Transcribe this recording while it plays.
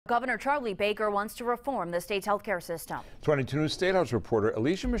Governor Charlie Baker wants to reform the state's healthcare system. 22 News State House reporter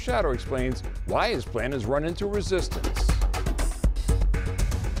Alicia Machado explains why his plan has run into resistance.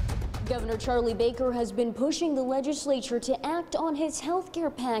 Governor Charlie Baker has been pushing the legislature to act on his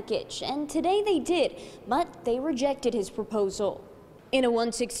healthcare package, and today they did, but they rejected his proposal. In a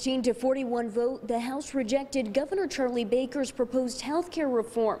 116 to 41 vote, the House rejected Governor Charlie Baker's proposed health care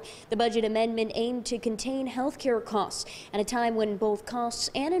reform. The budget amendment aimed to contain health care costs at a time when both costs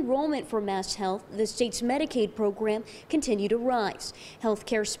and enrollment for MassHealth, the state's Medicaid program, continue to rise. Health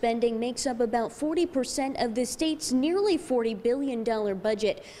care spending makes up about 40% of the state's nearly $40 billion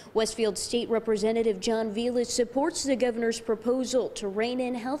budget. Westfield State Representative John Vilas supports the governor's proposal to rein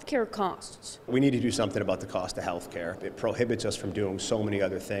in health care costs. We need to do something about the cost of health care. It prohibits us from doing so many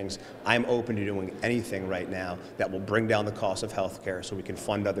other things. I'm open to doing anything right now that will bring down the cost of health care so we can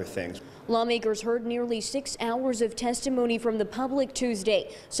fund other things. Lawmakers heard nearly 6 hours of testimony from the public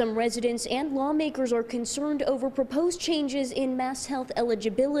Tuesday. Some residents and lawmakers are concerned over proposed changes in MassHealth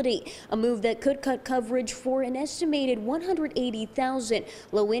eligibility, a move that could cut coverage for an estimated 180,000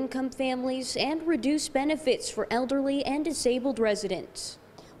 low-income families and reduce benefits for elderly and disabled residents.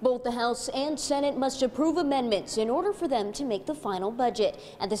 Both the House and Senate must approve amendments in order for them to make the final budget.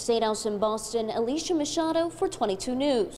 At the State House in Boston, Alicia Machado for 22 News.